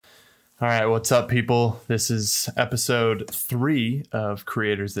All right, what's up, people? This is episode 3 of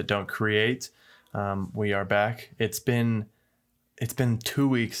Creators That Don't Create. We are back. It's been 2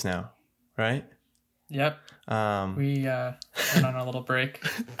 weeks now, right? Yep. We went on a little break.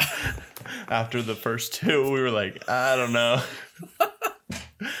 After the first 2, we were like, I don't know.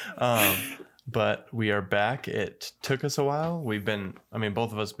 But we are back. It took us a while.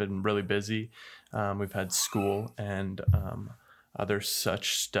 Both of us have been really busy. We've had school and other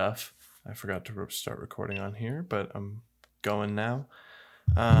such stuff. I forgot to start recording on here, but I'm going now.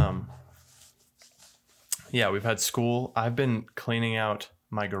 We've had school. I've been cleaning out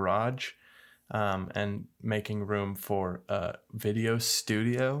my garage and making room for a video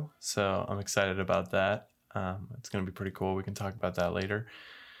studio. So I'm excited about that. It's going to be pretty cool. We can talk about that later.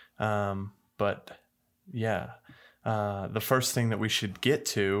 The first thing that we should get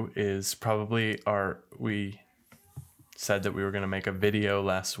to is probably we said that we were going to make a video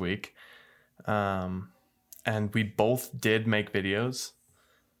last week. And we both did make videos.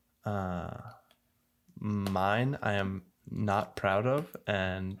 Mine, I am not proud of,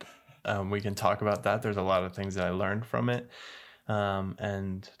 and we can talk about that. There's a lot of things that I learned from it,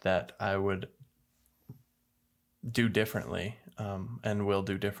 and that I would do differently, and will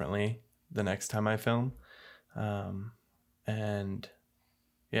do differently the next time I film.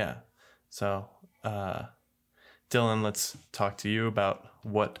 Dylan, let's talk to you about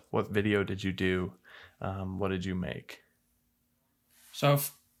what video did you do? What did you make?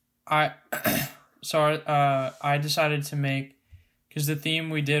 I decided to make, because the theme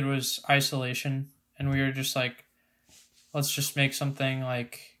we did was isolation, and we were just like, let's just make something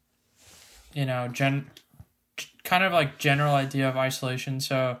like, kind of like general idea of isolation.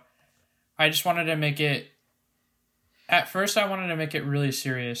 So I just wanted to make it, at first I wanted to make it really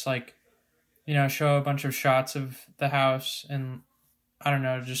serious, like, show a bunch of shots of the house and I don't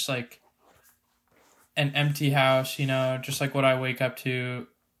know, just like an empty house, just like what I wake up to,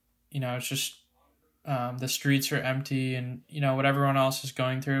 it's just the streets are empty and, what everyone else is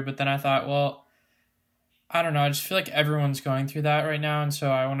going through. But then I thought, well, I don't know, I just feel like everyone's going through that right now. And so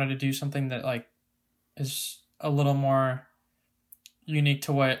I wanted to do something that like is a little more unique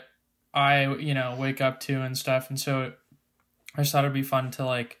to what I, wake up to and stuff. And so I just thought it'd be fun to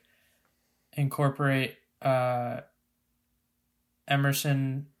like incorporate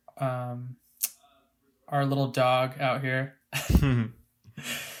Emerson, our little dog out here.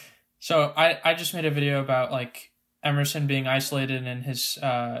 So I just made a video about like Emerson being isolated in his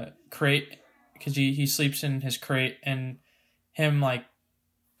crate, because he sleeps in his crate, and him like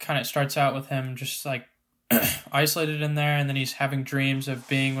kind of starts out with him just like isolated in there, and then he's having dreams of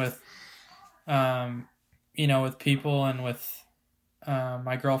being with with people and with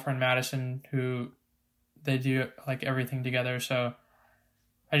my girlfriend Madison, who they do like everything together. So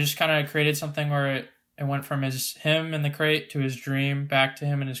I just kind of created something where it went from him in the crate to his dream back to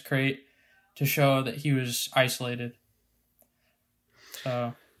him in his crate to show that he was isolated.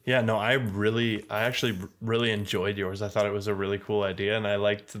 So yeah, no, I actually really enjoyed yours. I thought it was a really cool idea, and I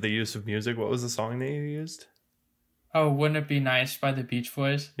liked the use of music. What was the song that you used? Oh, Wouldn't It Be Nice by the Beach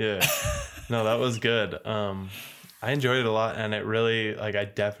Boys? Yeah. No, that was good. I enjoyed it a lot, and it really, like, I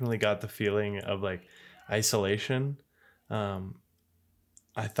definitely got the feeling of like isolation.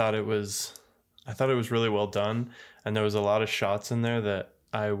 I thought it was really well done, and there was a lot of shots in there that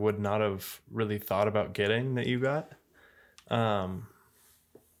I would not have really thought about getting that you got.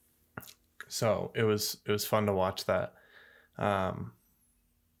 So it was fun to watch that. I'll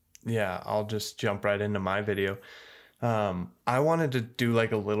just jump right into my video. I wanted to do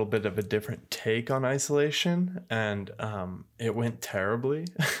like a little bit of a different take on isolation, and it went terribly.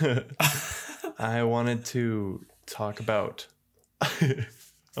 I wanted to talk about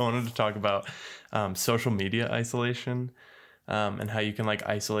social media isolation, and how you can like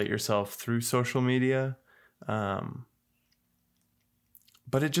isolate yourself through social media. But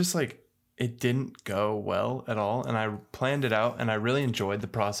it just like, it didn't go well at all. And I planned it out, and I really enjoyed the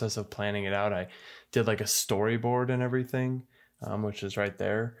process of planning it out. I did like a storyboard and everything, which is right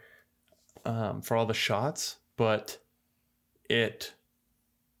there, for all the shots, but it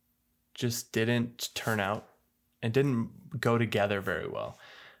just didn't turn out. It didn't go together very well.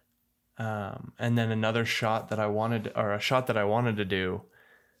 And then a shot that I wanted to do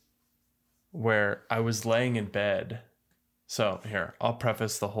where I was laying in bed. So here, I'll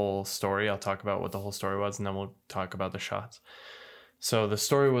preface the whole story. I'll talk about what the whole story was, and then we'll talk about the shots. So the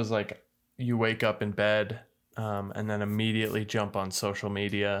story was like, you wake up in bed, and then immediately jump on social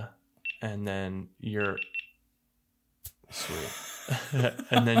media, and then you're sweet.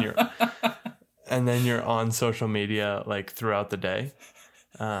 and then you're on social media like throughout the day.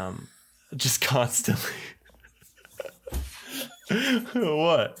 just constantly.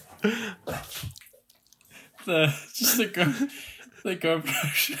 What? The GoPro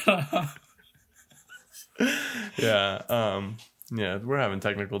shut off. Yeah, we're having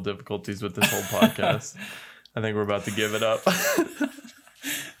technical difficulties with this whole podcast. I think we're about to give it up.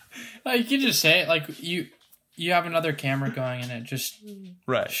 You can just say it like you have another camera going and it just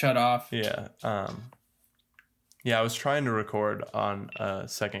shut off. Yeah. Yeah, I was trying to record on a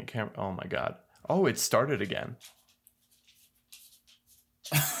second camera. Oh my god. Oh, it started again.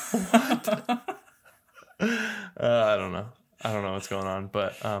 What? I don't know. I don't know what's going on,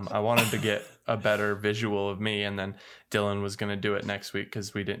 but I wanted to get a better visual of me, and then Dylan was gonna do it next week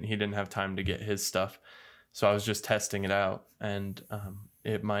because he didn't have time to get his stuff, so I was just testing it out, and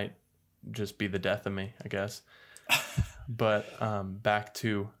it might just be the death of me, I guess. But back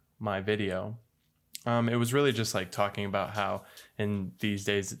to my video, it was really just like talking about how in these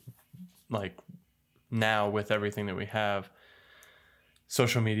days, like now with everything that we have,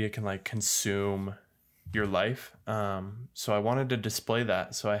 social media can like consume your life. So I wanted to display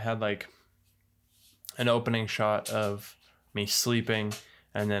that. So I had like an opening shot of me sleeping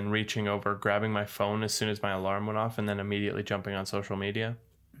and then reaching over, grabbing my phone as soon as my alarm went off, and then immediately jumping on social media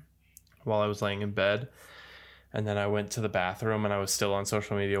while I was laying in bed. And then I went to the bathroom and I was still on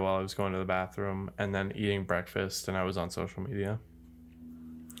social media while I was going to the bathroom, and then eating breakfast and I was on social media.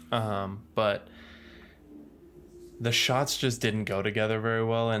 But the shots just didn't go together very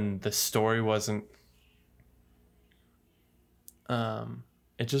well, and the story wasn't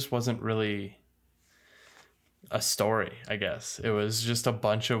it just wasn't really a story, I guess. It was just a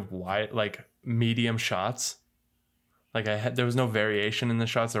bunch of wide, like medium shots. Like there was no variation in the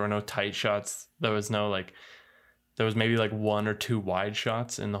shots. There were no tight shots. There was maybe like one or two wide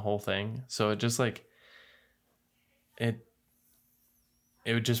shots in the whole thing. So it just like, it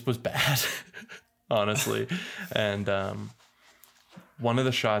just was bad, honestly. And, one of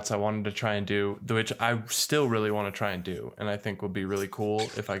the shots I wanted to try and do, which I still really want to try and do, and I think would be really cool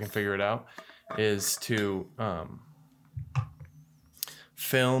if I can figure it out, is to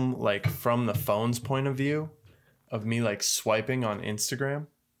film like from the phone's point of view of me like swiping on Instagram,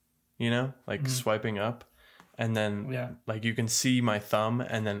 like swiping up, and then like you can see my thumb,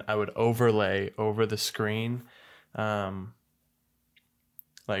 and then I would overlay over the screen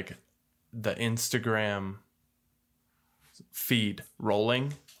like the Instagram feed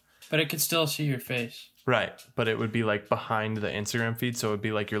rolling, but it could still see your face, right? But it would be like behind the Instagram feed, so it would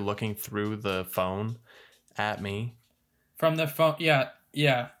be like you're looking through the phone at me from the phone. Yeah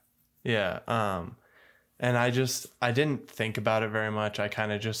And I didn't think about it very much. I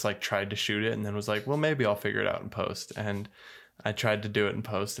kind of just like tried to shoot it and then was like, well, maybe I'll figure it out in post. And I tried to do it in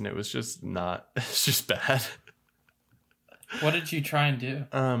post, and it was just not, it's just bad. What did you try and do?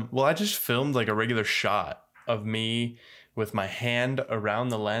 Well, I just filmed like a regular shot of me with my hand around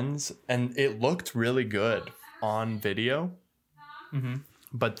the lens, and it looked really good on video. Mm-hmm.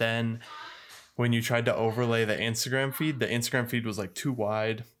 But then when you tried to overlay the Instagram feed was like too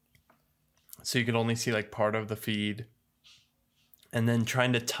wide, so you could only see like part of the feed. And then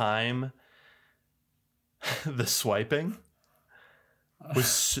trying to time the swiping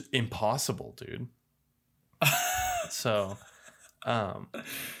was impossible, dude. So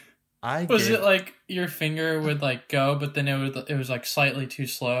it like your finger would like go, but then it was like slightly too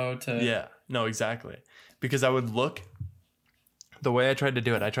slow to... Yeah, no, exactly. Because I would look, the way I tried to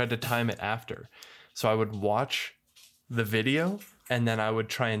do it, I tried to time it after. So I would watch the video, and then I would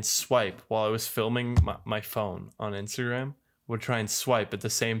try and swipe while I was filming my phone on Instagram, would try and swipe at the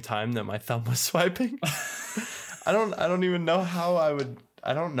same time that my thumb was swiping. I don't even know how I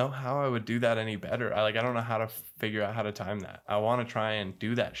would do that any better. I don't know how to figure out how to time that. I want to try and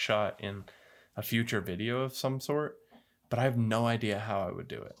do that shot in a future video of some sort, but I have no idea how I would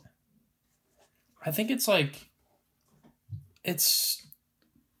do it. I think it's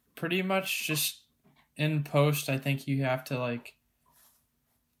pretty much just in post. I think you have to like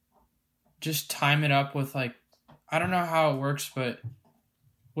just time it up with like, I don't know how it works, but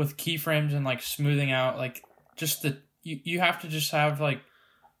with keyframes and like smoothing out, like just you have to just have like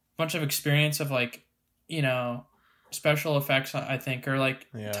bunch of experience of like, special effects, I think, or like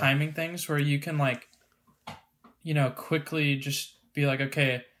timing things where you can like, quickly just be like,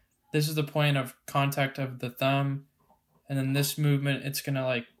 okay, this is the point of contact of the thumb, and then this movement, it's gonna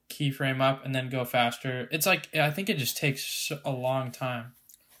like keyframe up and then go faster. It's like, I think it just takes a long time.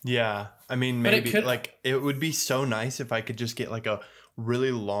 Yeah, I mean, maybe it would be so nice if I could just get like a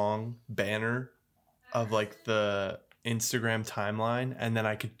really long banner of like the Instagram timeline, and then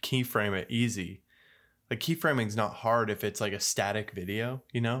I could keyframe it easy. like keyframing's not hard if it's like a static video,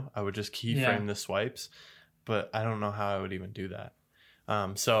 you know? I would just keyframe the swipes, but I don't know how I would even do that.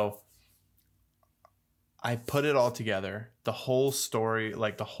 So I put it all together. The whole story,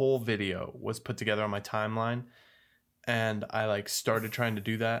 like the whole video was put together on my timeline. And I like started trying to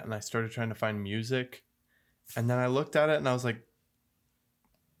do that, and I started trying to find music. And then I looked at it and I was like,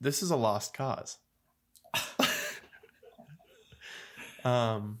 this is a lost cause.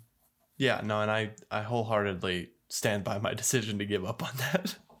 Yeah, no, and I wholeheartedly stand by my decision to give up on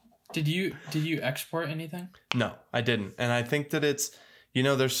that. Did you export anything? No, I didn't. And I think that it's, you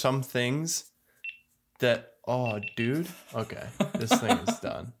know, there's some things that, oh, dude, okay, this thing is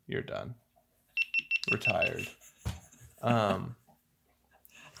done. You're done. Retired. I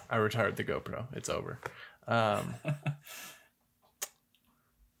retired the GoPro. It's over.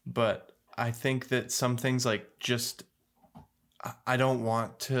 But I think that some things like just, I don't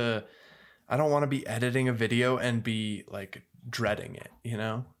want to be editing a video and be like dreading it, you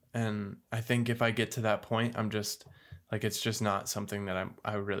know? And I think if I get to that point, I'm just like, it's just not something that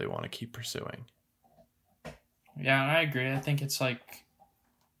I really want to keep pursuing. Yeah, I agree. I think it's like,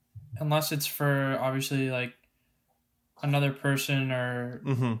 unless it's for obviously like another person or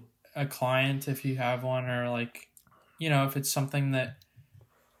a client, if you have one, or like, you know, if it's something that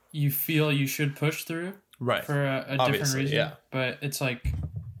you feel you should push through, right, for a different reason. Yeah. But it's like,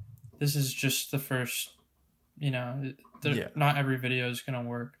 this is just the first, you know, not every video is gonna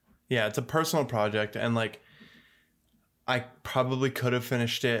work. Yeah, it's a personal project, and like I probably could have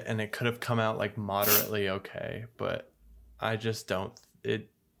finished it and it could have come out like moderately okay, but I just don't, it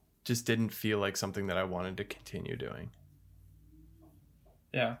just didn't feel like something that I wanted to continue doing.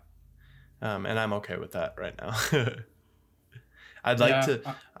 Yeah. And I'm okay with that right now. I'd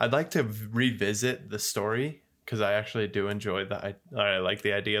like to revisit the story, because I actually do enjoy that. I like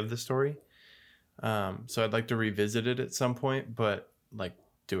the idea of the story. So I'd like to revisit it at some point, but like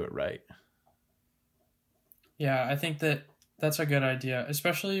do it right. Yeah, I think that's a good idea,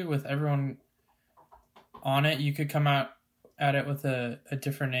 especially with everyone on it. You could come out at it with a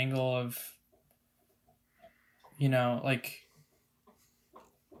different angle of, you know, like,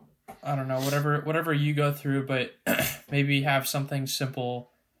 I don't know, whatever you go through, but maybe have something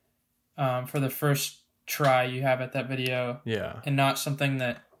simple for the first try you have at that video. Yeah. And not something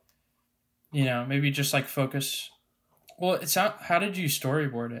that, you know, maybe just like focus. Well, it's not, how did you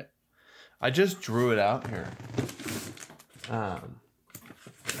storyboard it? I just drew it out here.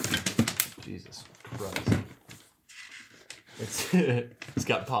 Jesus Christ. It's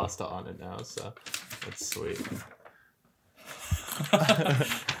got pasta on it now, so that's sweet.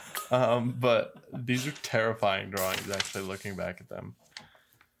 But these are terrifying drawings, actually, looking back at them.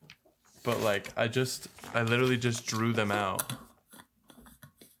 But like, I literally just drew them out.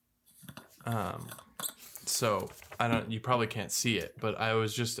 So you probably can't see it, but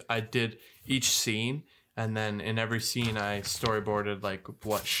I did each scene, and then in every scene I storyboarded like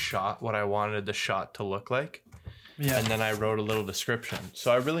what I wanted the shot to look like. Yeah. And then I wrote a little description.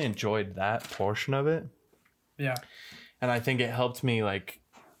 So I really enjoyed that portion of it. Yeah. And I think it helped me like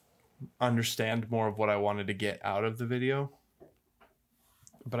understand more of what I wanted to get out of the video.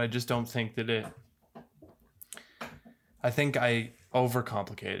 But I just don't think that I think I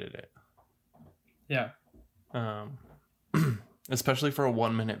overcomplicated it. Yeah. Especially for a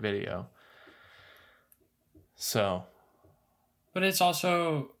 1-minute video. So. But it's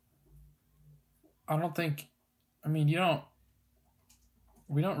also, I mean,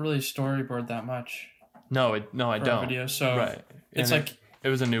 we don't really storyboard that much. No, I don't. Video, so right. It's and like, it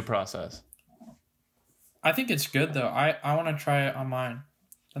was a new process. I think it's good though. I want to try it on mine.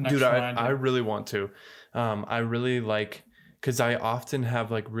 The next Dude, one I really want to. I really like, because I often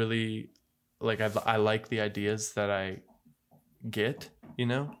have like really, like I like the ideas that I get, you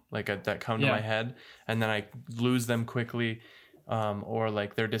know, like that come to my head, and then I lose them quickly, or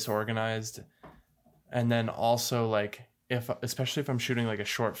like they're disorganized. And then also like especially if I'm shooting like a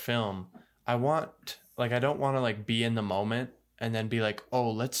short film, I don't want to like be in the moment and then be like,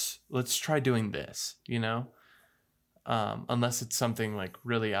 oh, let's try doing this, you know? Unless it's something like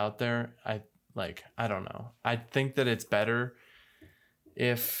really out there. I don't know. I think that it's better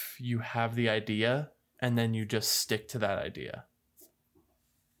if you have the idea and then you just stick to that idea.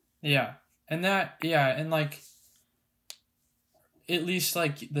 Yeah. And like at least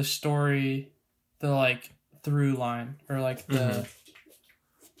like the story, the like through line, or like the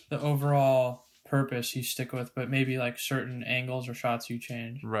overall purpose you stick with, but maybe like certain angles or shots you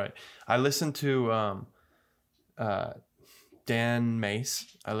change. Right. I listened to Dan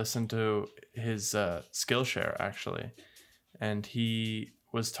Mace. I listened to his Skillshare actually, and he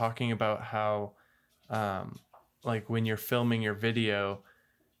was talking about how like when you're filming your video,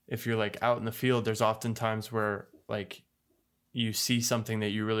 if you're like out in the field, there's often times where like you see something that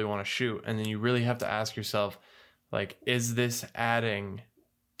you really want to shoot, and then you really have to ask yourself, like, is this adding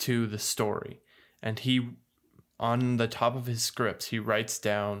to the story? And he, on the top of his scripts, he writes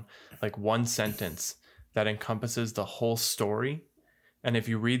down like one sentence that encompasses the whole story. And if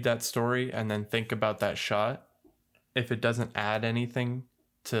you read that story and then think about that shot, if it doesn't add anything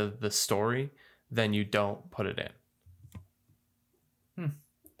to the story, then you don't put it in.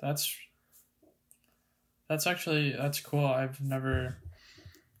 That's cool.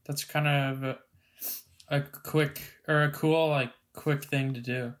 That's kind of a quick or a cool, like, quick thing to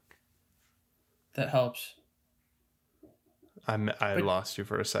do that helps. I lost you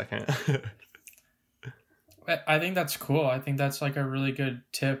for a second. I think that's cool. I think that's like a really good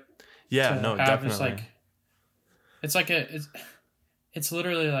tip. Yeah, no, definitely. It's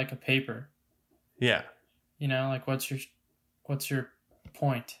literally like a paper. Yeah. You know, like what's your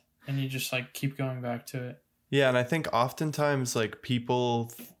point? And you just like keep going back to it. Yeah, and I think oftentimes like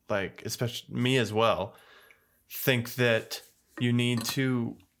people, like especially me as well, think that you need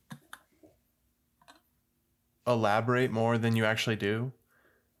to elaborate more than you actually do.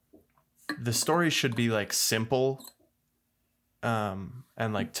 The story should be like simple and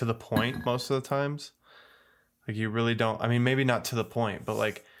like to the point most of the times. Like you really don't, I mean, maybe not to the point, but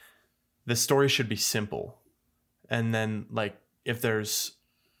like the story should be simple. And then like if there's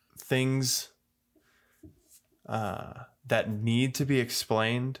things that need to be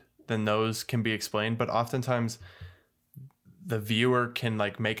explained, then those can be explained. But oftentimes the viewer can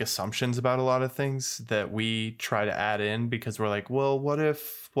like make assumptions about a lot of things that we try to add in because we're like, well, what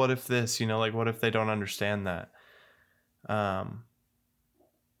if this, you know, like what if they don't understand that?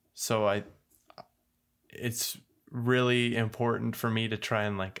 So it's really important for me to try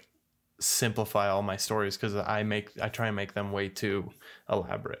and like simplify all my stories because I try and make them way too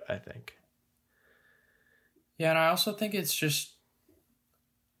elaborate, I think. Yeah, and I also think it's just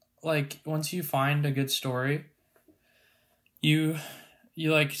like once you find a good story, you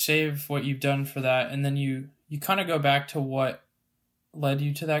like save what you've done for that, and then you kind of go back to what led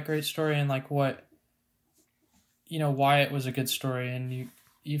you to that great story and like what, you know, why it was a good story, and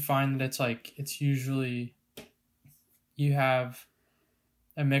you find that it's usually you have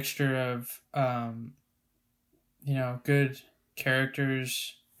a mixture of you know, good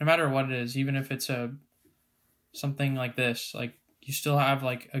characters, no matter what it is, even if it's something like this, like you still have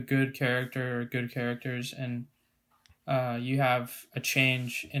like a good character or good characters, and you have a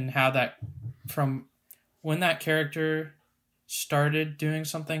change in how that, from when that character started doing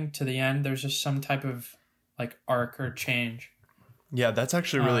something to the end, there's just some type of like arc or change. Yeah, that's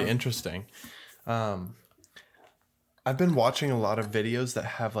actually really interesting. I've been watching a lot of videos that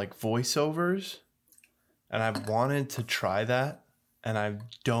have like voiceovers, and I've wanted to try that, and I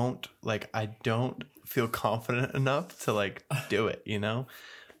don't feel confident enough to like do it, you know,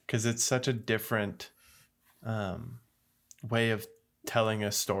 because it's such a different way of telling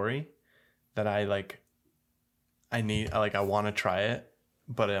a story that I want to try it,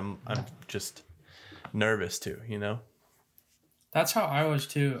 but I'm just nervous too, you know. That's how I was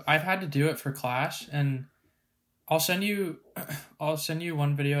too. I've had to do it for class, and I'll send you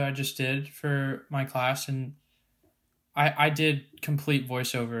one video I just did for my class, and I did complete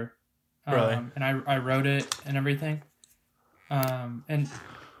voiceover. Really? And I wrote it and everything. And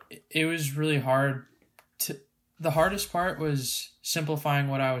it was really hard the hardest part was simplifying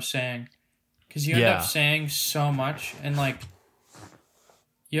what I was saying, because you end up saying so much, and like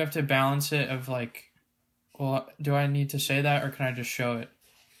you have to balance it of like, well, do I need to say that or can I just show it?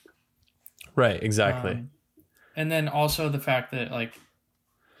 Right, exactly. And then also the fact that like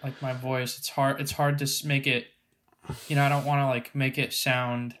my voice, it's hard to make it, you know, I don't want to like make it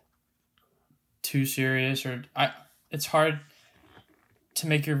sound too serious, or it's hard to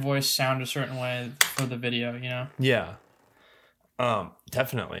make your voice sound a certain way for the video, you know? Yeah.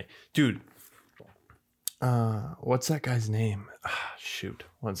 Definitely. Dude, what's that guy's name? Shoot.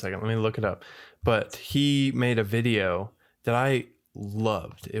 1 second. Let me look it up. But he made a video that I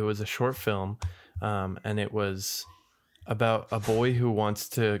loved. It was a short film, and it was about a boy who wants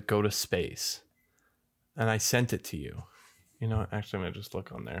to go to space. And I sent it to you. You know, actually, I'm going to just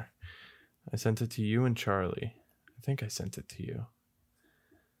look on there. I sent it to you and Charlie. I think I sent it to you.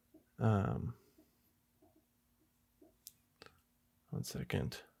 1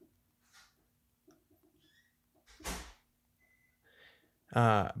 second.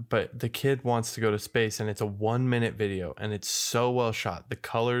 But the kid wants to go to space, and it's a 1 minute video, and it's so well shot. The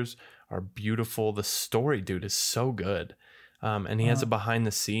colors are beautiful. The story, dude, is so good. And he has a behind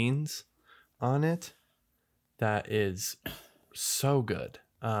the scenes on it. that is so good.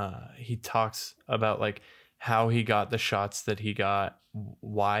 He talks about like how he got the shots that he got,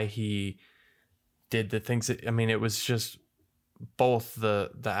 why he did the things that, I mean, it was just both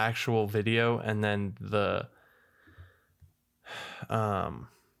the actual video and then the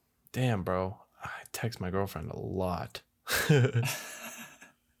damn, bro, I text my girlfriend a lot.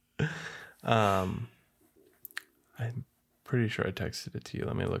 I'm pretty sure I texted it to you.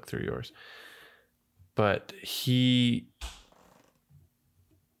 Let me look through yours. But he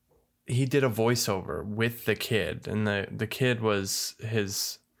did a voiceover with the kid, and the kid was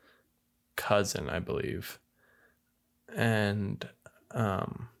his cousin, I believe. And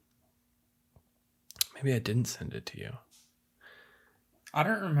maybe I didn't send it to you. I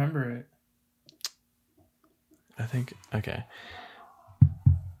don't remember it. I think, okay.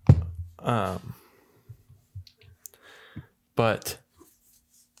 But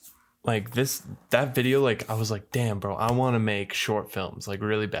like that video, like I was like, damn, bro, I want to make short films like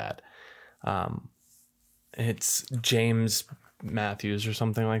really bad. It's James Matthews or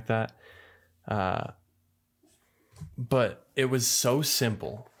something like that. But it was so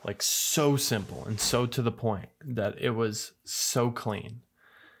simple, like so simple and so to the point that it was so clean.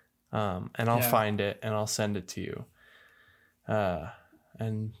 And I'll find it and I'll send it to you.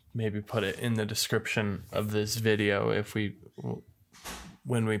 And maybe put it in the description of this video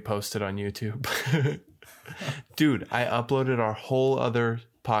when we post it on YouTube. Dude, I uploaded our whole other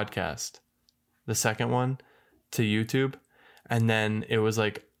podcast, the second one, to YouTube, and then it was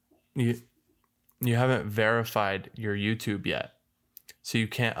like, you haven't verified your YouTube yet, so you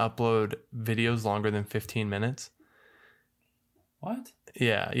can't upload videos longer than 15 minutes. What?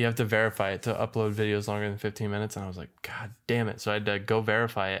 Yeah, you have to verify it to upload videos longer than 15 minutes. And I was like, God damn it. So I had to go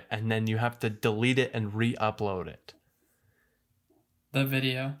verify it. And then you have to delete it and re-upload it. The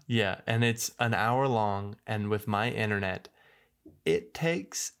video? Yeah, and it's an hour long. And with my internet, it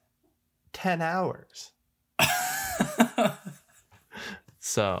takes 10 hours.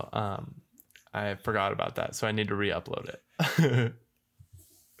 So I forgot about that. So I need to re-upload it.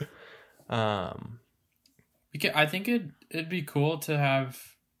 I think it'd be cool to have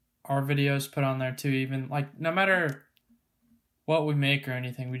our videos put on there too, even like no matter what we make or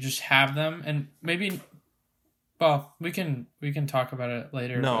anything, we just have them, and maybe, well, we can talk about it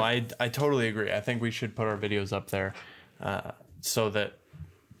later. No, but I totally agree. I think we should put our videos up there so that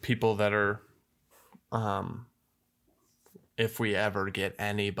people that are if we ever get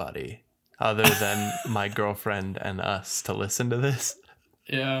anybody other than my girlfriend and us to listen to this,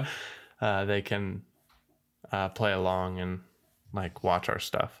 yeah, they can play along and like watch our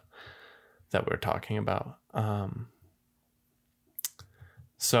stuff that we're talking about.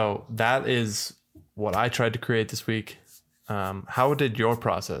 So that is what I tried to create this week. How did your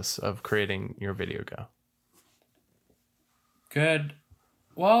process of creating your video go? Good.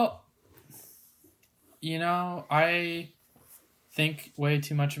 Well, I think way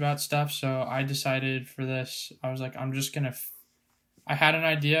too much about stuff, so I decided for this, I was like, I'm just gonna I had an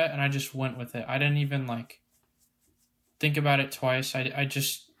idea and I just went with it. I didn't even like think about it twice. I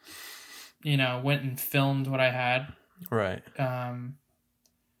just went and filmed what I had right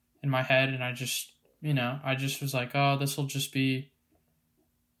in my head, and I just was like, oh, this will just be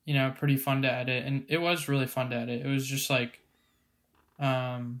pretty fun to edit. And it was really fun to edit. It was just like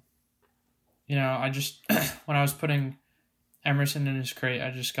I just when I was putting Emerson in his crate,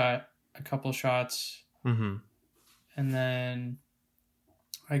 I just got a couple shots, and then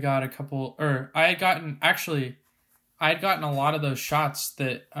I got I had gotten a lot of those shots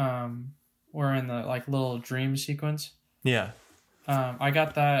that were in the like little dream sequence. Yeah. I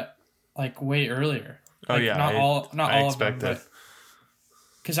got that like way earlier. Oh like, yeah. Not all of them, but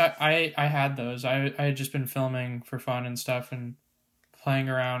because I had those. I had just been filming for fun and stuff and playing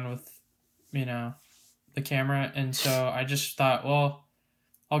around with the camera, and so I just thought, well,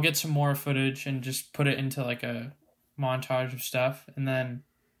 I'll get some more footage and just put it into like a montage of stuff, and then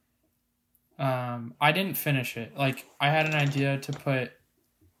I didn't finish it. Like I had an idea to put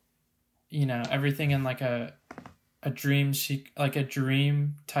everything in like a dream like a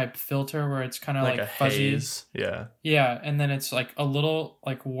dream type filter where it's kind of like fuzzy. Haze. Yeah, and then it's like a little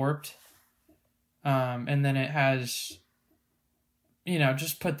like warped, and then it has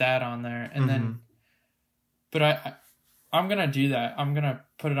just put that on there, and then but I'm gonna do that. I'm gonna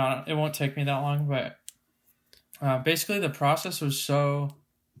put it on. It won't take me that long, but basically the process was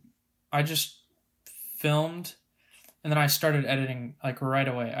I just filmed, and then I started editing like right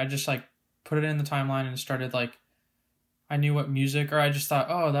away. I just like put it in the timeline and started like, I knew what music, or I just thought,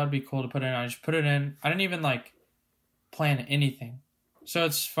 oh, that would be cool to put in. I just put it in. I didn't even like plan anything. So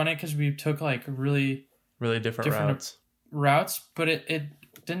it's funny because we took like really Really different routes, but it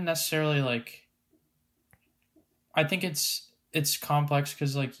didn't necessarily like. I think it's complex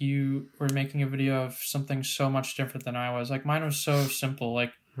because like you were making a video of something so much different than I was. Like mine was so simple.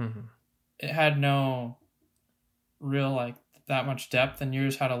 Like it had no real like that much depth, and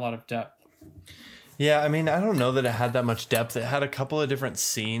yours had a lot of depth. Yeah, I mean, I don't know that it had that much depth. It had a couple of different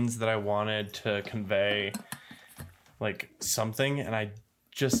scenes that I wanted to convey like something, and I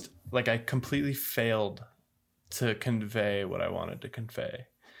just like I completely failed to convey what I wanted to convey,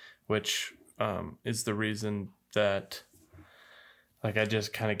 which is the reason that like I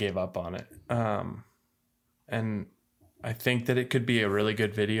just kind of gave up on it. And I think that it could be a really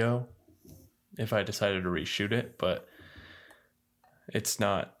good video if I decided to reshoot it, but it's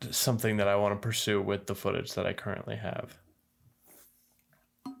not something that I want to pursue with the footage that I currently have.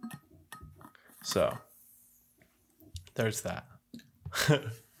 So there's that.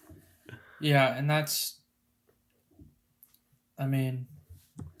 Yeah, and that's, I mean,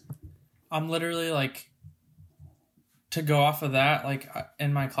 I'm literally like, to go off of that, like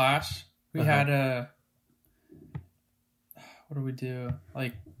in my class, we had what do we do?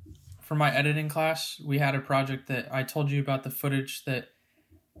 Like for my editing class, we had a project that I told you about, the footage that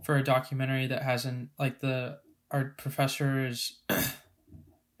for a documentary that hasn't like our professor is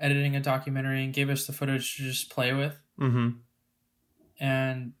editing a documentary and gave us the footage to just play with.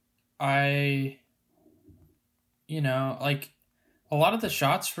 And I, like a lot of the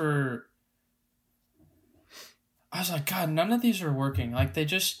shots were, I was like, God, none of these are working. Like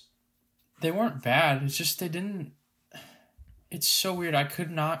they weren't bad. It's just it's so weird. I could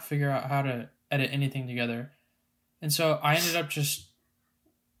not figure out how to edit anything together. And so I ended up just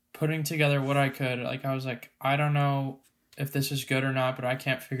putting together what I could. Like I was like, I don't know if this is good or not, but I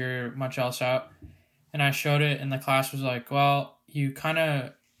can't figure much else out. And I showed it and the class was like, well, you kind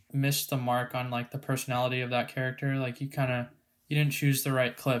of missed the mark on like the personality of that character. Like you didn't choose the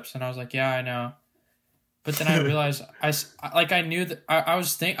right clips. And I was like, yeah, I know. But then I realized I knew that I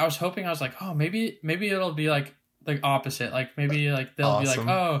was hoping, I was like, oh, maybe it'll be like the opposite. Like maybe like they'll be like,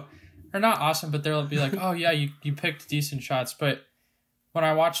 oh, or not awesome, but they'll be like, oh yeah, you picked decent shots. But when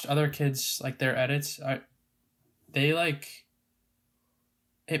I watched other kids like their edits, they like,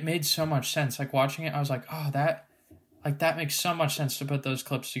 it made so much sense. Like watching it, I was like, oh, that makes so much sense to put those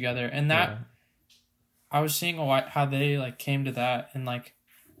clips together. And that I was seeing how they like came to that, and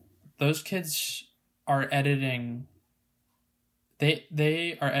those kids are editing.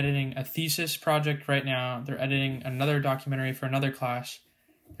 They are editing a thesis project right now. They're editing another documentary for another class.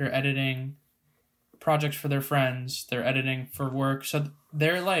 They're editing projects for their friends. They're editing for work. So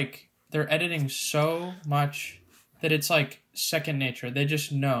they're editing so much that it's like second nature. They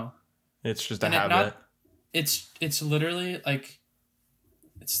just know. It's just a habit. It's literally like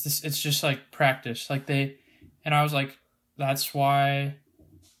it's just like practice. And I was like, that's why,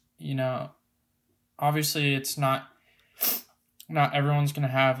 obviously it's not everyone's going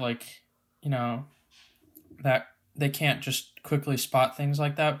to have that they can't just quickly spot things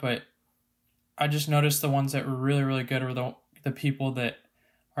like that. But I just noticed the ones that were really, really good were the people that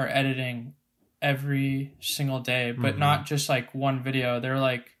are editing every single day, but not just like one video.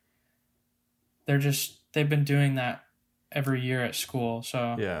 They've been doing that every year at school.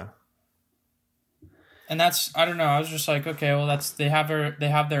 So yeah. And that's, I don't know. I was just like, okay, well they have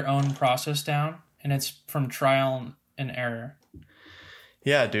their own process down, and it's from trial and error.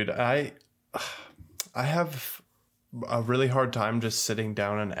 Yeah, dude, I have a really hard time just sitting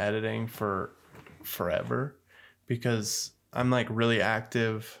down and editing for forever because I'm like really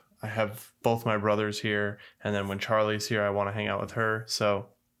active. I have both my brothers here, and then when Charlie's here, I want to hang out with her. So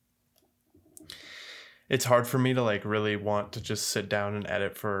it's hard for me to like really want to just sit down and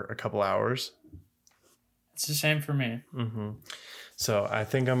edit for a couple hours. It's the same for me. So I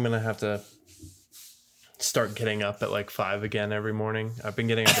think I'm going to have to start getting up at like 5 again every morning. I've been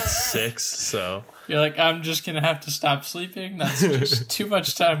getting up at 6, so you're like, I'm just gonna have to stop sleeping. That's just too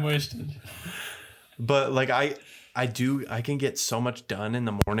much time wasted. But like I can get so much done in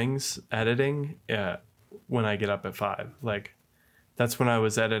the mornings editing when I get up at 5. Like that's when I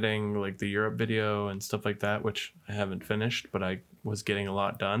was editing like the Europe video and stuff like that, which I haven't finished, but I was getting a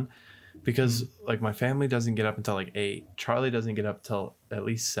lot done because like my family doesn't get up until like 8. Charlie doesn't get up till at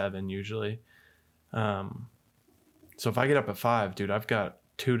least 7 usually. So if I get up at 5, dude, I've got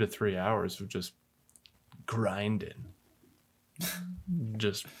 2 to 3 hours of just grinding,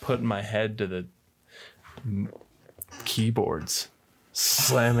 just putting my head to the keyboards,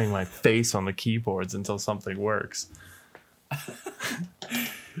 slamming my face on the keyboards until something works.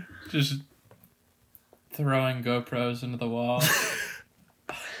 Just throwing GoPros into the wall.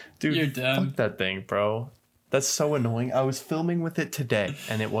 Dude, You're done. fuck that thing, bro. That's so annoying. I was filming with it today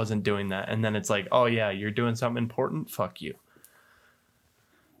and it wasn't doing that. And then it's like, oh yeah, you're doing something important? Fuck you.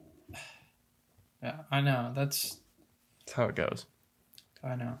 Yeah, I know. That's how it goes.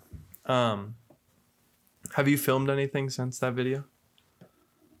 I know. Have you filmed anything since that video?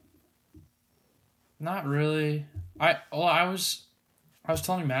 Not really. I was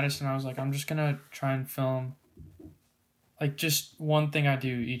telling Madison, I was like, I'm just gonna try and film like just one thing I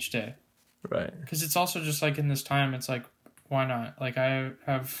do each day. Right. Because it's also just like in this time, it's like, why not? Like I'm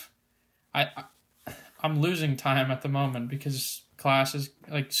losing time at the moment because classes,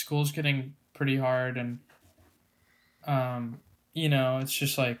 like school's getting pretty hard, and it's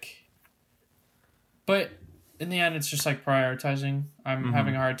just like, but in the end, it's just like prioritizing. I'm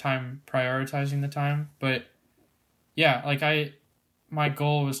having a hard time prioritizing the time, but yeah, like my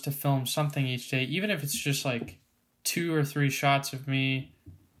goal was to film something each day, even if it's just like 2 or 3 shots of me.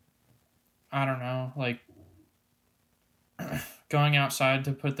 I don't know, like going outside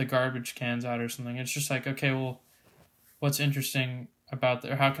to put the garbage cans out or something. It's just like, okay, well, what's interesting about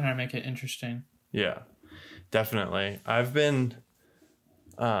that? Or how can I make it interesting? Yeah, definitely. I've been,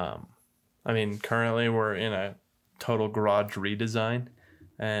 currently we're in a total garage redesign,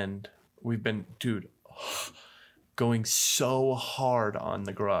 and we've been, dude, going so hard on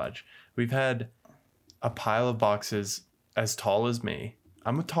the garage. We've had a pile of boxes as tall as me.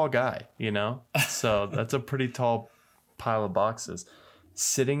 I'm a tall guy, so that's a pretty tall pile of boxes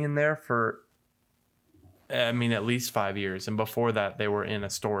sitting in there for, at least 5 years. And before that, they were in a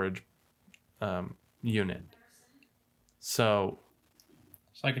storage unit. So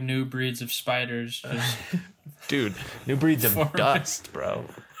it's like new breeds of spiders. Dude, new breeds of dust, bro.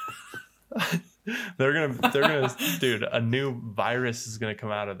 They're gonna, dude, a new virus is gonna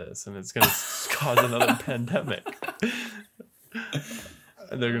come out of this, and it's gonna cause another pandemic.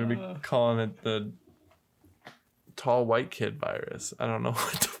 They're gonna be calling it the tall white kid virus. I don't know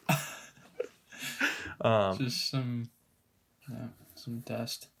what just some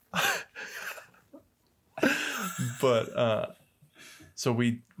dust. But so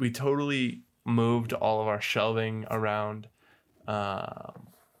we totally moved all of our shelving around.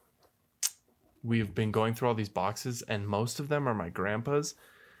 We've been going through all these boxes, and most of them are my grandpa's,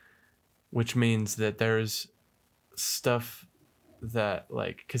 which means that there's stuff that,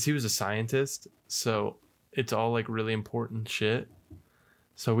 like, because he was a scientist, so it's all like really important shit.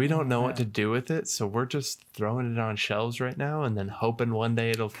 So we don't know what to do with it, so we're just throwing it on shelves right now and then hoping one day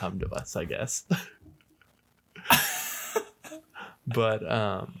it'll come to us, I guess. But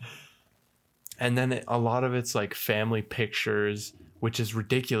and then a lot of it's like family pictures, which is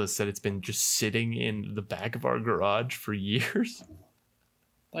ridiculous that it's been just sitting in the back of our garage for years.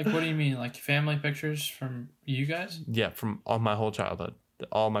 Like, what do you mean? Like family pictures from you guys? Yeah, from all my whole childhood.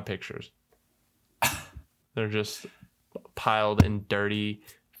 All my pictures. They're just piled in dirty,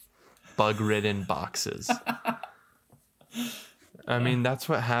 bug-ridden boxes. That's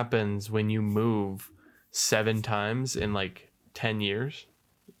what happens when you move 7 times in like 10 years.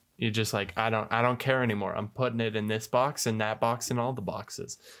 You're just like, I don't care anymore. I'm putting it in this box and that box and all the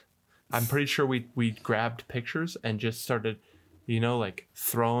boxes. I'm pretty sure we grabbed pictures and just started, like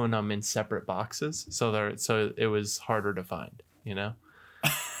throwing them in separate boxes so it was harder to find,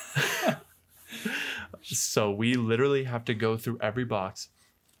 So we literally have to go through every box,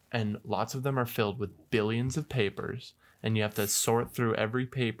 and lots of them are filled with billions of papers, and you have to sort through every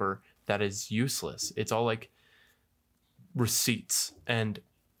paper that is useless. It's all like receipts and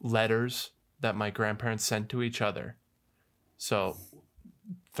letters that my grandparents sent to each other. So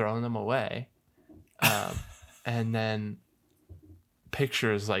throwing them away. And then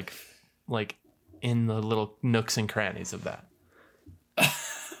pictures like in the little nooks and crannies of that.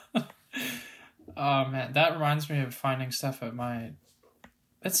 Oh man, that reminds me of finding stuff at my.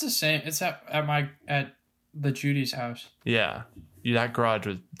 It's the same. It's at the Judy's house. Yeah, that garage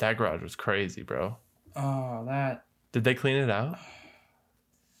was crazy, bro. Oh, that. Did they clean it out?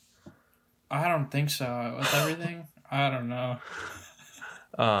 I don't think so. With everything, I don't know.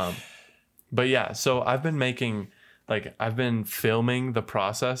 But yeah, so I've been filming the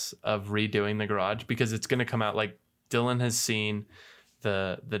process of redoing the garage because it's gonna come out. Like, Dylan has seen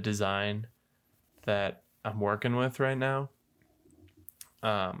the design that I'm working with right now.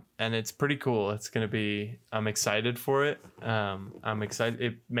 And it's pretty cool. I'm excited for it. I'm excited.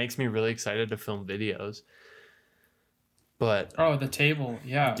 It makes me really excited to film videos. But the table,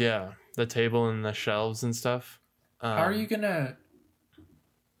 yeah. Yeah, the table and the shelves and stuff. How are you gonna?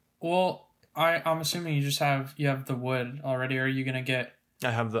 Well, I'm assuming you have the wood already. Or are you gonna get? I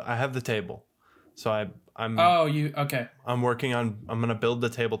have the table. So I'm okay. I'm working on. I'm gonna build the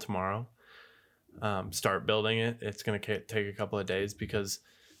table tomorrow. Start building it. It's gonna take a couple of days because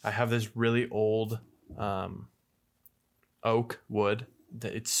I have this really old oak wood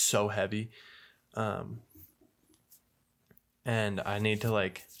that it's so heavy, and I need to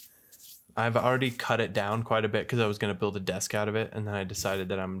like. I've already cut it down quite a bit because I was gonna build a desk out of it, and then I decided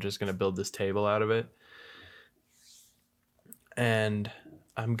that I'm just gonna build this table out of it, and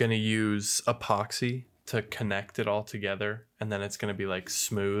I'm gonna use epoxy to connect it all together, and then it's gonna be like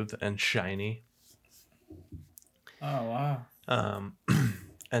smooth and shiny. Oh wow.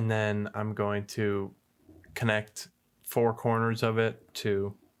 And then I'm going to connect 4 corners of it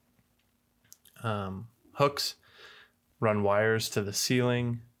to hooks, run wires to the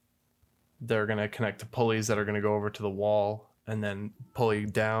ceiling. They're going to connect to pulleys that are going to go over to the wall, and then pulley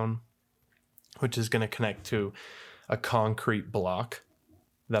down, which is going to connect to a concrete block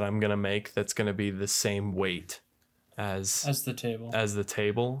that I'm going to make that's going to be the same weight as the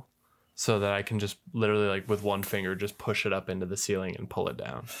table, so that I can just literally like with one finger just push it up into the ceiling and pull it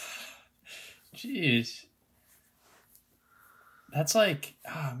down. Jeez. That's like,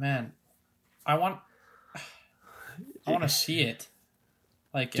 oh man. I want to see it.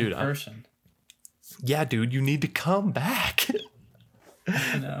 Like, dude, in person. Yeah, dude, you need to come back.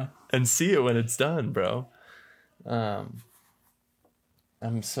 I know. And see it when it's done, bro. I'm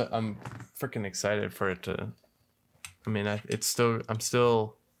freaking excited for it to. I mean, I'm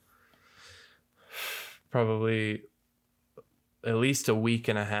still probably at least a week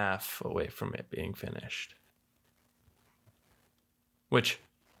and a half away from it being finished, which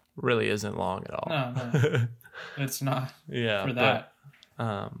really isn't long at all. No, it's not. Yeah, for that.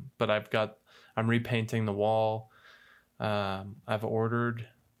 But I'm repainting the wall. I've ordered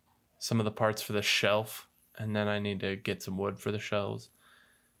some of the parts for the shelf, and then I need to get some wood for the shelves.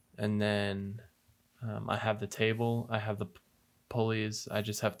 And then I have the table, I have the pulleys. I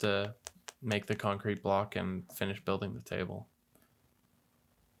just have to make the concrete block and finish building the table.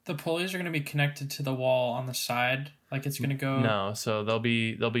 The pulleys are going to be connected to the wall on the side, like it's going to go. No, so there'll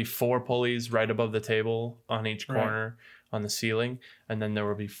be 4 pulleys right above the table on each corner on the ceiling, and then there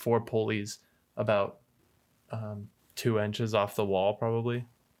will be 4 pulleys about 2 inches off the wall, probably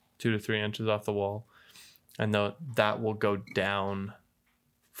 2 to 3 inches off the wall, and that will go down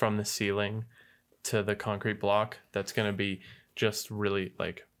from the ceiling to the concrete block. That's going to be just really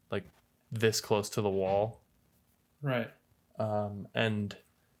like this close to the wall, right? And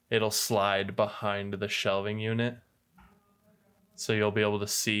it'll slide behind the shelving unit, so you'll be able to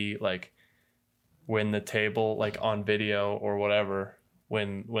see like when the table, like on video or whatever,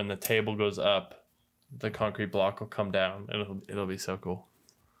 when the table goes up, the concrete block will come down. It'll be so cool.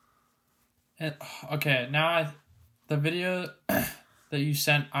 And okay, now the video that you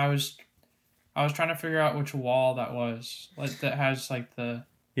sent, I was trying to figure out which wall that was, like that has like the.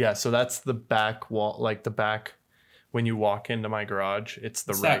 Yeah, so that's the back wall, like the back when you walk into my garage. It's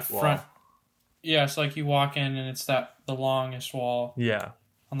the right wall. Front. Yeah, it's like you walk in and it's the longest wall. Yeah.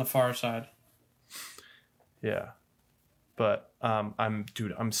 On the far side. Yeah, but I'm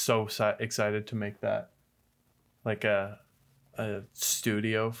so excited to make that like a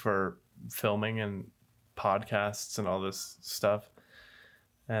studio for filming and podcasts and all this stuff.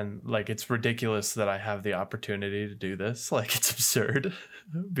 And like, it's ridiculous that I have the opportunity to do this. Like, it's absurd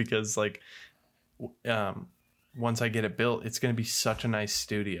because like, once I get it built, it's going to be such a nice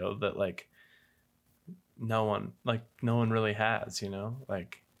studio that like no one really has,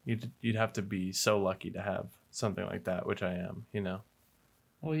 like you'd have to be so lucky to have something like that, which I am,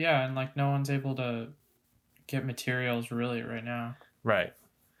 Well, yeah. And like, no one's able to get materials really right now. Right.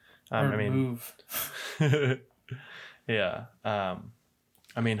 Move. Yeah.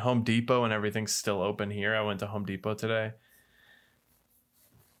 I mean, Home Depot and everything's still open here. I went to Home Depot today,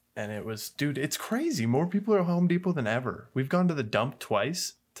 and it was, dude, it's crazy. More people are at Home Depot than ever. We've gone to the dump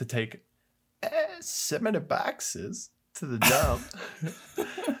twice to take 7 boxes to the dump.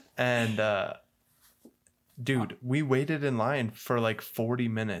 And, dude, we waited in line for like 40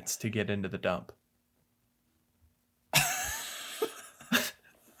 minutes to get into the dump.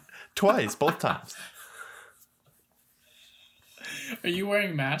 Twice, both times. Are you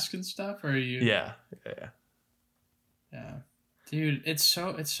wearing masks and stuff, or are you? Yeah. Yeah, dude, it's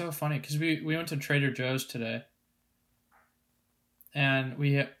so funny because we went to Trader Joe's today, and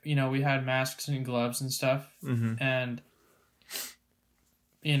we had masks and gloves and stuff, and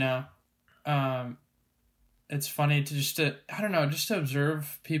it's funny to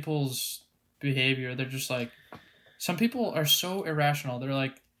observe people's behavior. They're just like, some people are so irrational. They're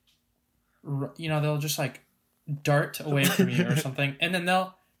like, they'll just like dart away from you or something, and then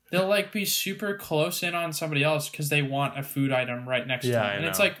they'll like be super close in on somebody else because they want a food item right next to them. And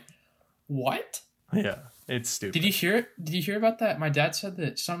it's like, what? Yeah, it's stupid. Did you hear it? Did you hear about that? My dad said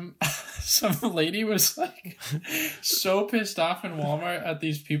that some lady was like so pissed off in Walmart at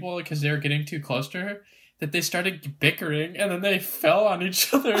these people because they were getting too close to her that they started bickering and then they fell on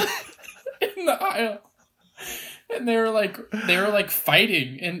each other in the aisle. And they were like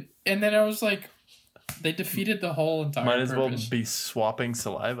fighting and then I was like, they defeated the whole entire Might as purpose. well be swapping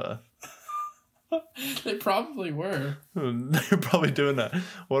saliva. They probably were. They're probably doing that.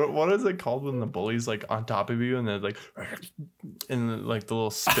 What is it called when the bully's like on top of you and they're like, and like the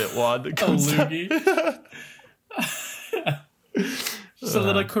little spit wad that comes A loogie. Just a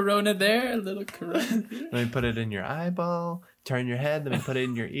little Corona there, a little Corona there. Let me put it in your eyeball. Turn your head. Let me put it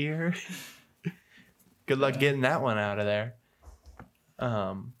in your ear. Good luck getting that one out of there.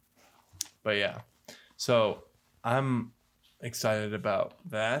 But yeah, so I'm excited about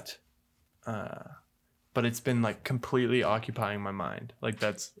that. But it's been like completely occupying my mind. Like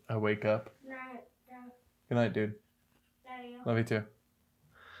I wake up. Good night, dude. Love you too.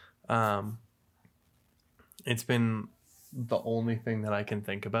 It's been the only thing that I can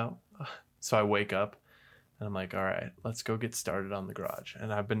think about. So I wake up and I'm like, all right, let's go get started on the garage.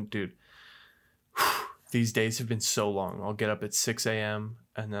 And I've been, dude, these days have been so long. I'll get up at 6 a.m.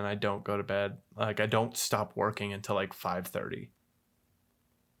 and then I don't go to bed. Like I don't stop working until like 5:30.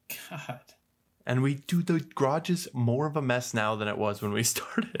 God. And the garage is more of a mess now than it was when we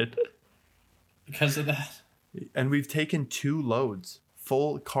started. Because of that. And we've taken 2 loads,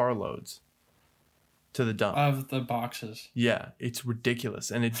 full car loads, to the dump. Of the boxes. Yeah, it's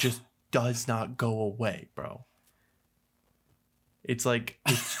ridiculous. And it just does not go away, bro. It's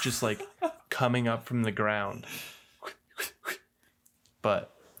just like coming up from the ground.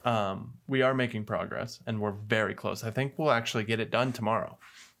 But we are making progress and we're very close. I think we'll actually get it done tomorrow.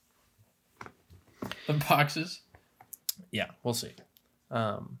 The boxes? Yeah, we'll see.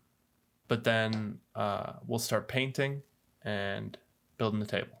 But then we'll start painting and building the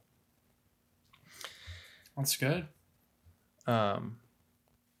table. That's good.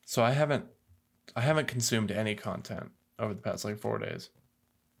 So I haven't consumed any content over the past like 4 days.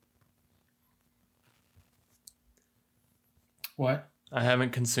 What? I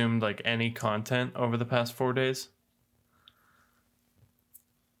haven't consumed like any content over the past 4 days.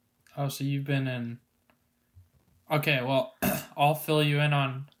 Oh, so you've been in... Okay, well, I'll fill you in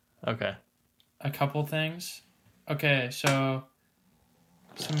on Okay. a couple things. Okay, so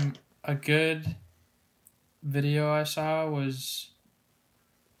a good video I saw was...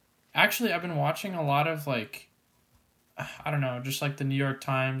 Actually, I've been watching a lot of like, I don't know, just like the New York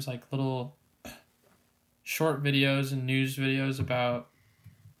Times, like little short videos and news videos about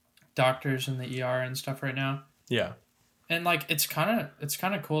doctors in the ER and stuff right now. Yeah. And like it's kind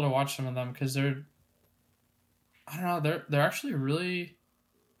of cool to watch some of them because they're, I don't know, they're actually really,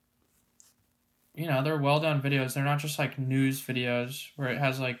 you know, they're well done videos. They're not just like news videos where it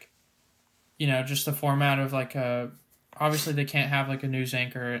has like, you know, just the format of like a, obviously they can't have like a news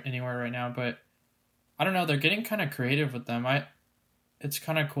anchor anywhere right now, but I don't know, they're getting kind of creative with them. It's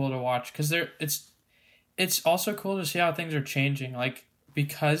kind of cool to watch because it's also cool to see how things are changing. Like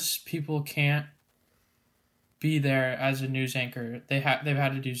because people can't be there as a news anchor, they've had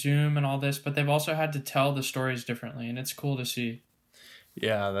to do Zoom and all this, but they've also had to tell the stories differently, and it's cool to see.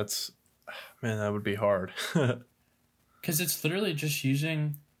 Yeah, man, that would be hard. Because it's literally just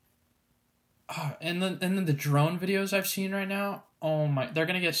using, and then the drone videos I've seen right now, oh my, they're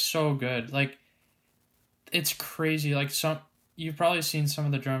gonna get so good. Like, it's crazy. Like you've probably seen some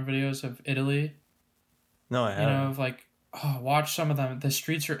of the drone videos of Italy. No, I haven't. You know, of like, watch some of them. The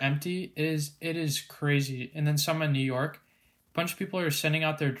streets are empty. It is crazy. And then some in New York, a bunch of people are sending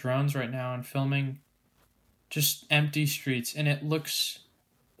out their drones right now and filming just empty streets, and it looks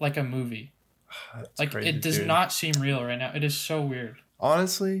like a movie. That's like crazy, it does dude. not seem real right now. It is so weird.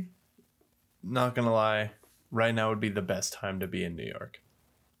 Honestly, not gonna lie, right now would be the best time to be in New York.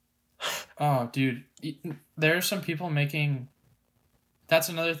 Oh, dude, there are some people making. That's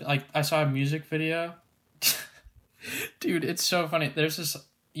another like I saw a music video. Dude, it's so funny. There's this,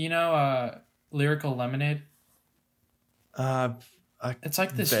 you know, Lyrical Lemonade. It's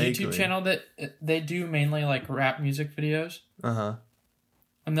like this vaguely. YouTube channel that they do mainly like rap music videos. Uh-huh.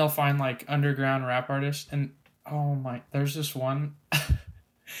 And they'll find like underground rap artists, and oh my, there's this one.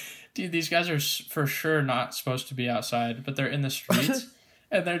 Dude, these guys are for sure not supposed to be outside, but they're in the streets,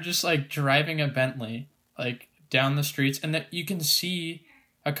 and they're just like driving a Bentley like down the streets, and that you can see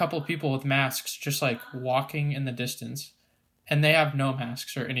a couple people with masks just like walking in the distance, and they have no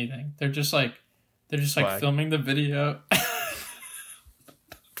masks or anything. They're just like Swag. filming the video.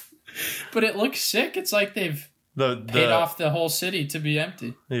 But it looks sick. It's like they've paid off the whole city to be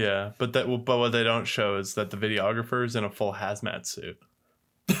empty. Yeah, but what they don't show is that the videographer is in a full hazmat suit.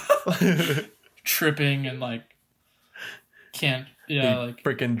 Tripping and like can't he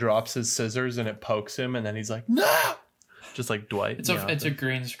freaking drops his scissors and it pokes him and then he's like, no, just like Dwight. It's a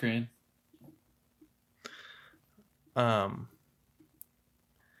green screen. That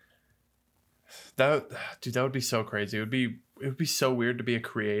would be so crazy. It would be so weird to be a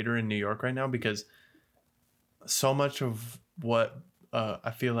creator in New York right now, because so much of what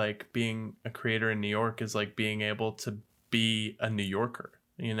I feel like being a creator in New York is like being able to be a New Yorker,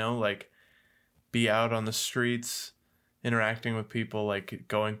 you know, like be out on the streets, interacting with people, like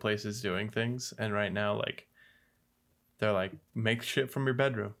going places, doing things. And right now, like, they're like, make shit from your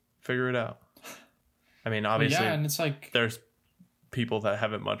bedroom, figure it out. I mean, obviously, and it's like there's people that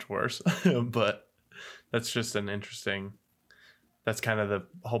have it much worse, but that's just an interesting. That's kind of the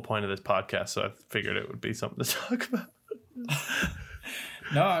whole point of this podcast, so I figured it would be something to talk about.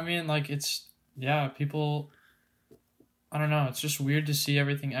 No, I mean, like, people. I don't know. It's just weird to see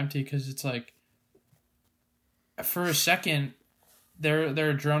everything empty, because it's like, for a second, there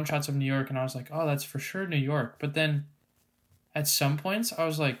are drone shots of New York, and I was like, oh, that's for sure New York. But then, at some points, I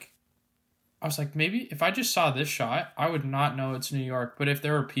was like, maybe if I just saw this shot, I would not know it's New York. But if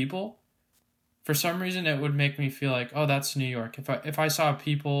there were people, for some reason, it would make me feel like, oh, that's New York. If I saw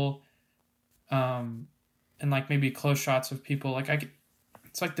people, and like maybe close shots of people, like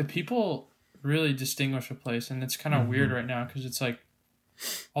it's like the people really distinguish a place, and it's kind of weird right now, because it's like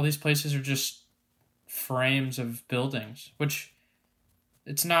all these places are just frames of buildings, which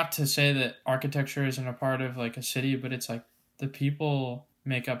it's not to say that architecture isn't a part of like a city, but it's like the people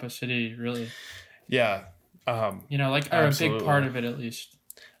make up a city, really. Yeah. You know, like, are a big part of it, at least.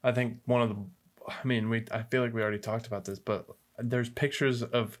 I think I feel like we already talked about this, but there's pictures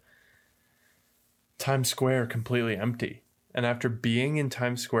of Times Square completely empty. And after being in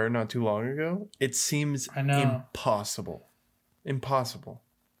Times Square not too long ago, it seems impossible. Impossible.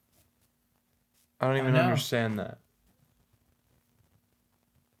 I don't even understand that.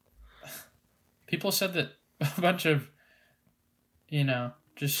 People said that a bunch of,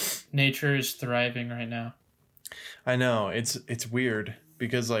 just nature is thriving right now. I know. It's weird,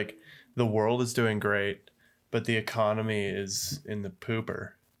 because like the world is doing great, but the economy is in the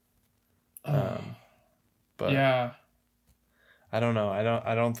pooper. But yeah. I don't know.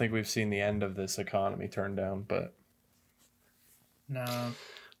 I don't think we've seen the end of this economy turn down, but no.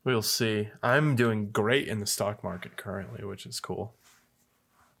 We'll see. I'm doing great in the stock market currently, which is cool.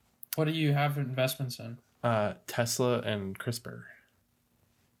 What do you have investments in? Tesla and CRISPR.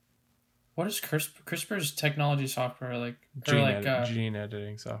 What is CRISPR? CRISPR is technology software, like gene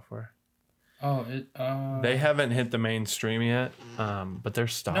editing software. Oh, they haven't hit the mainstream yet, but their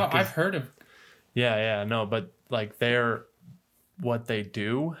stock. No, I've heard of. Yeah, no, but like what they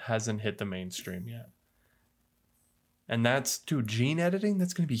do hasn't hit the mainstream yet. And gene editing,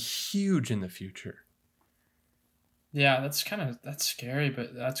 that's going to be huge in the future. Yeah, that's scary,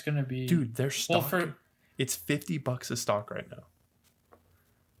 but that's going to be... Dude, their stock, it's $50 a stock right now.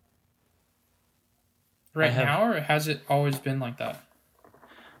 Now, or has it always been like that?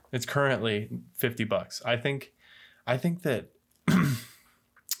 It's currently $50. I think that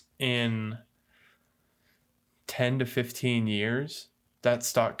in 10 to 15 years, that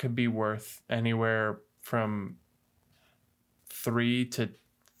stock could be worth anywhere from $3,000 to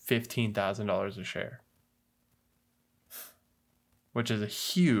 $15,000 a share, which is a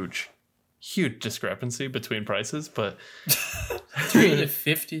huge discrepancy between prices. But $3,000 to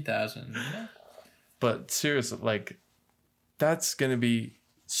 $50,000. Yeah. But seriously, like, that's gonna be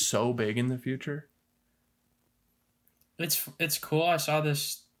so big in the future. It's cool. I saw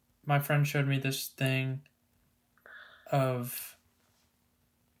this. My friend showed me this thing of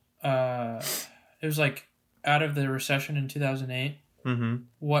it was like out of the recession in 2008. Mm-hmm.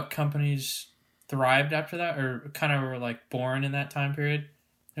 What companies thrived after that, or kind of were like born in that time period?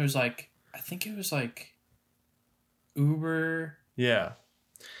 It was like, I think it was like Uber. Yeah.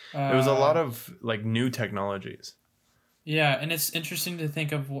 It was a lot of like new technologies. Yeah, and it's interesting to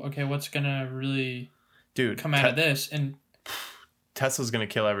think of, okay, what's gonna really come out of this, and Tesla's gonna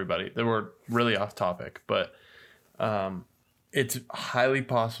kill everybody. They were really off topic, but it's highly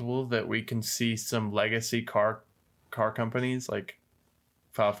possible that we can see some legacy car companies like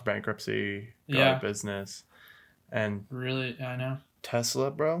file for bankruptcy, go out of business, and really, I know Tesla,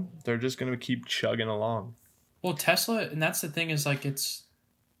 bro. They're just gonna keep chugging along. Well, Tesla, and that's the thing, is like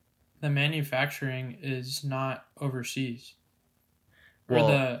the manufacturing is not overseas.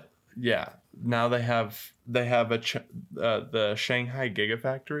 Now they have the Shanghai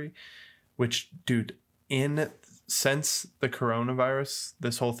Gigafactory. which, dude, since the coronavirus,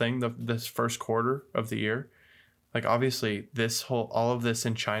 this whole thing, this first quarter of the year, like obviously all of this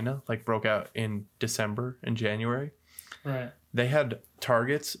in China like broke out in December and January. Right. They had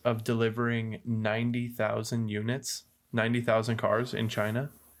targets of delivering 90,000 units, 90,000 cars in China.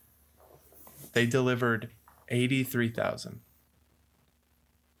 They delivered 83,000.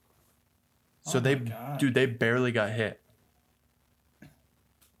 So they barely got hit.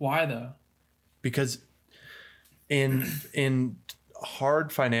 Why though? Because in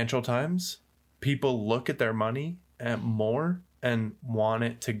hard financial times, people look at their money and more and want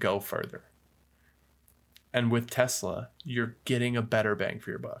it to go further. And with Tesla, you're getting a better bang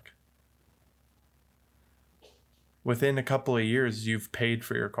for your buck. Within a couple of years, you've paid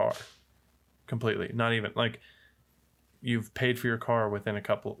for your car completely. Not even like you've paid for your car within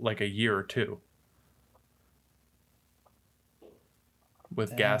a year or two.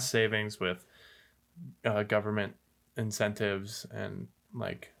 With gas savings, with government incentives, and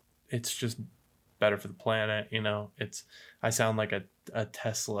like it's just better for the planet. You know, I sound like a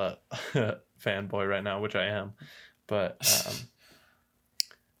Tesla fanboy right now, which I am, but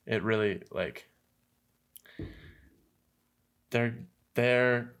it really like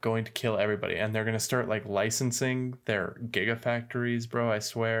they're going to kill everybody, and they're going to start like licensing their gigafactories, bro. I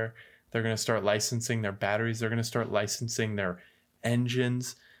swear they're going to start licensing their batteries. They're going to start licensing their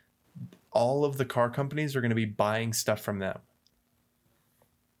engines. All of the car companies are going to be buying stuff from them.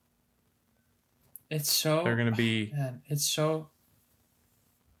 It's so they're going to be it's so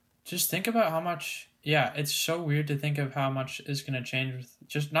just think about how much it's so weird to think of how much is going to change with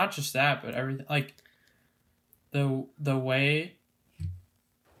just not just that but everything, like the way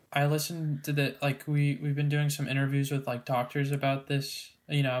I listened to we've been doing some interviews with like doctors about this,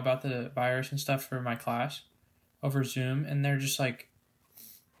 you know, about the virus and stuff for my class over Zoom, and they're just like,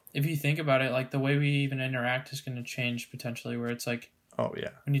 if you think about it, like the way we even interact is going to change potentially, where it's like, oh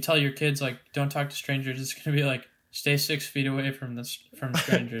yeah, when you tell your kids like don't talk to strangers, it's going to be like stay 6 feet away from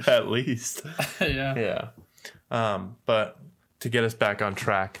strangers. At least. Yeah. But to get us back on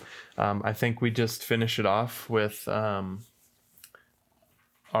track, I think we just finish it off with our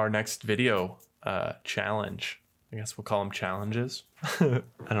next video challenge. I guess we'll call them challenges. I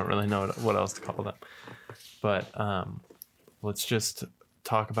don't really know what else to call them. But let's just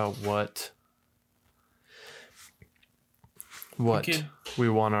talk about what we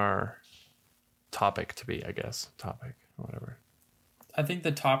want our topic to be, I guess. Topic, whatever. I think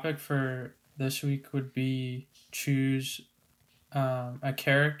the topic for this week would be choose a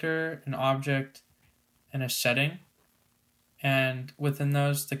character, an object, and a setting. And within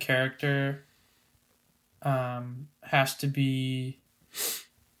those, the character has to be...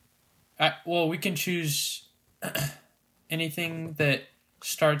 we can choose anything that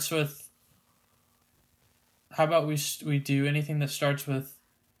starts with... How about we do anything that starts with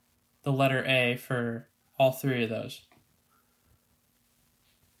the letter A for all three of those?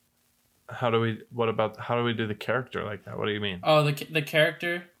 How do we do the character like that? What do you mean? Oh, the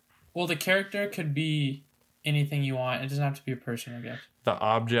character? Well, the character could be anything you want. It doesn't have to be a person, I guess. The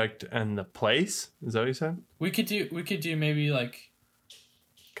object and the place? Is that what you said? We could do maybe like...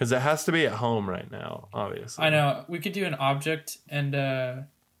 Because it has to be at home right now, obviously. I know. We could do an object and...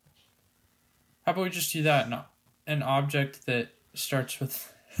 How about we just do that? No, an object that starts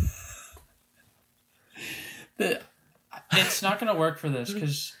with... It's not going to work for this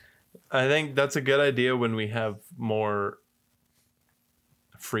because... I think that's a good idea when we have more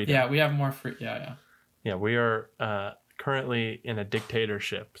freedom. Yeah, we have more free... Yeah. Yeah, we are currently in a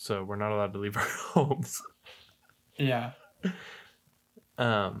dictatorship, so we're not allowed to leave our homes. Yeah.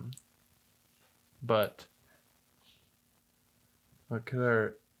 But what could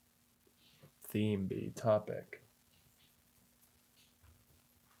our theme be? Topic.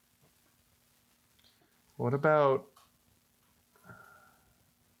 What about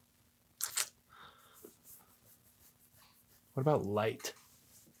light?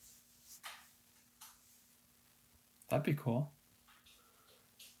 That'd be cool.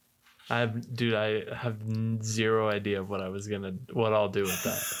 I have zero idea what I'll do with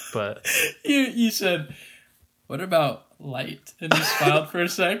that. But you said, what about light? And you smiled for a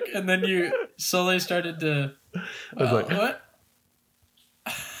sec, and then you slowly started to... I was like, what?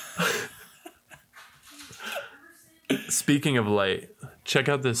 Speaking of light, check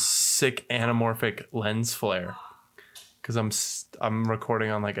out this sick anamorphic lens flare. Because I'm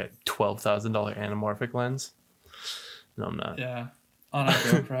recording on like a $12,000 anamorphic lens. No, I'm not. Yeah, on a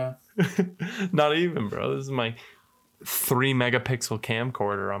GoPro. Not even, bro. This is my 3 megapixel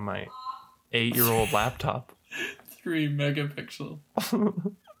camcorder on my 8-year-old laptop. 3 megapixel.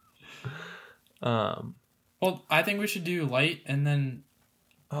 Well, I think we should do light and then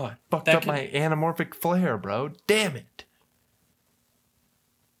Oh, I fucked That up my anamorphic flare, bro. Damn it.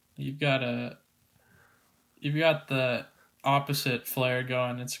 you've got the opposite flare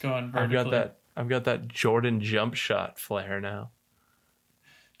going. It's going vertically. I've got that Jordan jump shot flare now.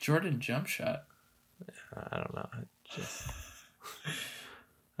 Jordan jump shot. I don't know.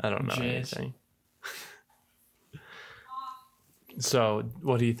 I don't know Jeez. anything. So,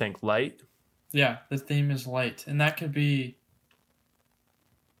 what do you think? Light? Yeah, the theme is light, and that could be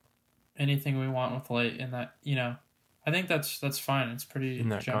anything we want with light. In that, I think that's fine. It's pretty In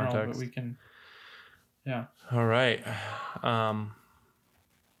that general, context. but we can. Yeah. All right.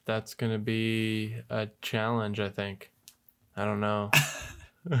 That's gonna be a challenge, I think. I don't know.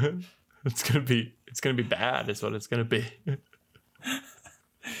 It's gonna be bad, is what it's gonna be.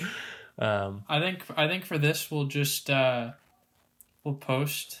 I think for this we'll just we'll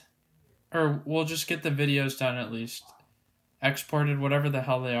post, or we'll just get the videos done at least, exported, whatever the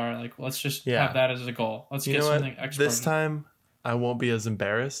hell they are. Like, let's just have that as a goal. Let's You get know what? something exported. This time I won't be as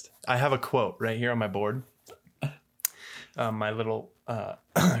embarrassed. I have a quote right here on my board. My little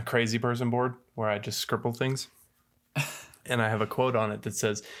crazy person board where I just scribble things. And I have a quote on it that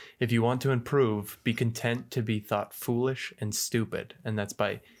says, "If you want to improve, be content to be thought foolish and stupid." And that's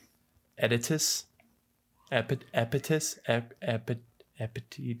by Epictetus. Epictetus.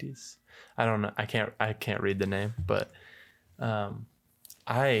 I don't know. I can't read the name, but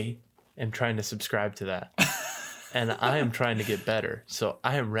I am trying to subscribe to that. And I am trying to get better. So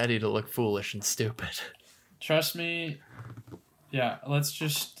I am ready to look foolish and stupid. Trust me. Yeah, let's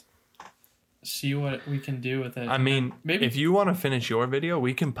just see what we can do with it. I mean, maybe if you want to finish your video,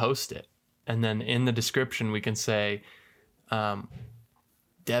 we can post it. And then in the description, we can say,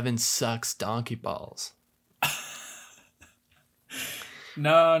 Devin sucks donkey balls.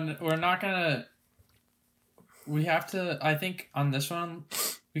 No, we're not gonna. We have to. I think on this one,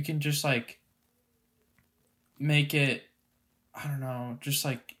 we can just like make it. I don't know, just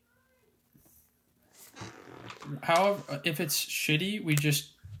like. However, if it's shitty, we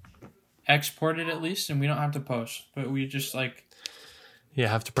just export it at least, and we don't have to post. But we just like. Yeah,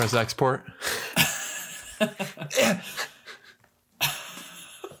 have to press export.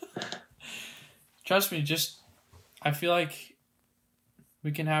 Trust me, I feel like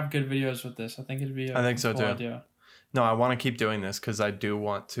we can have good videos with this. I think it'd be I think so cool too. idea. No, I want to keep doing this because I do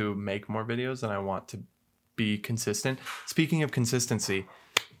want to make more videos and I want to be consistent. Speaking of consistency,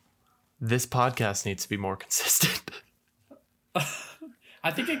 this podcast needs to be more consistent.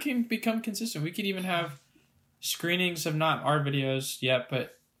 I think it can become consistent. We could even have screenings of not our videos yet,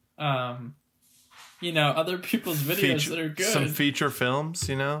 but other people's videos that are good. Some feature films,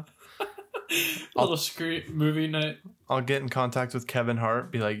 Little movie night. I'll get in contact with Kevin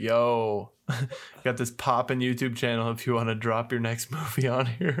Hart, be like, yo, got this poppin' YouTube channel if you want to drop your next movie on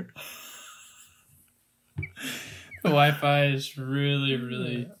here. The Wi-Fi is really,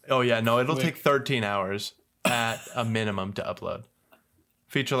 really... Oh, yeah, no, it'll quick. take 13 hours at a minimum to upload.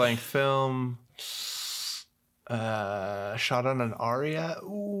 Feature-length film, shot on an Aria.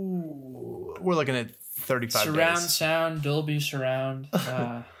 Ooh, we're looking at 35 Surround days. sound, Dolby surround.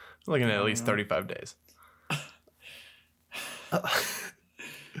 We're looking at least 35 days.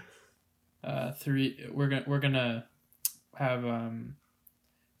 We're gonna have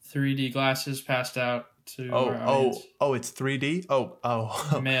 3D glasses passed out to our audience. It's 3D?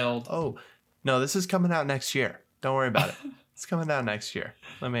 Oh. Mailed. Oh, no, this is coming out next year. Don't worry about it. It's coming out next year.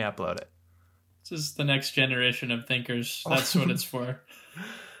 Let me upload it. This is the next generation of thinkers. That's what it's for.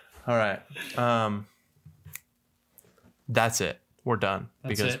 All right. That's it. We're done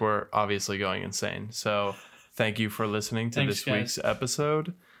because we're obviously going insane. So thank you for listening to this week's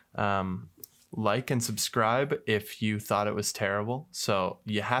episode. Like and subscribe if you thought it was terrible. So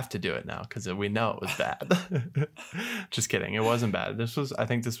you have to do it now because we know it was bad. Just kidding. It wasn't bad. I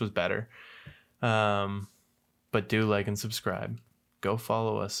think this was better. But do like and subscribe. Go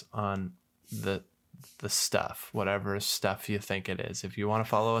follow us on the stuff, whatever stuff you think it is. If you want to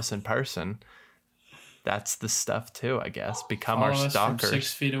follow us in person, that's the stuff too, I guess. Become Follow our us stalkers. from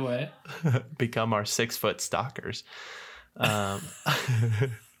 6 feet away. Become our 6-foot stalkers.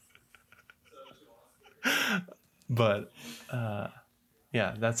 But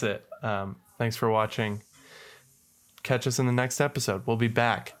yeah, that's it. Thanks for watching. Catch us in the next episode. We'll be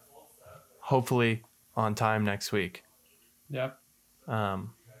back, hopefully on time next week. Yep.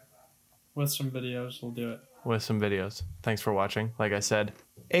 With some videos, we'll do it. With some videos. Thanks for watching. Like I said,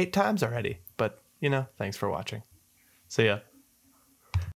 8 times already, but thanks for watching. See ya.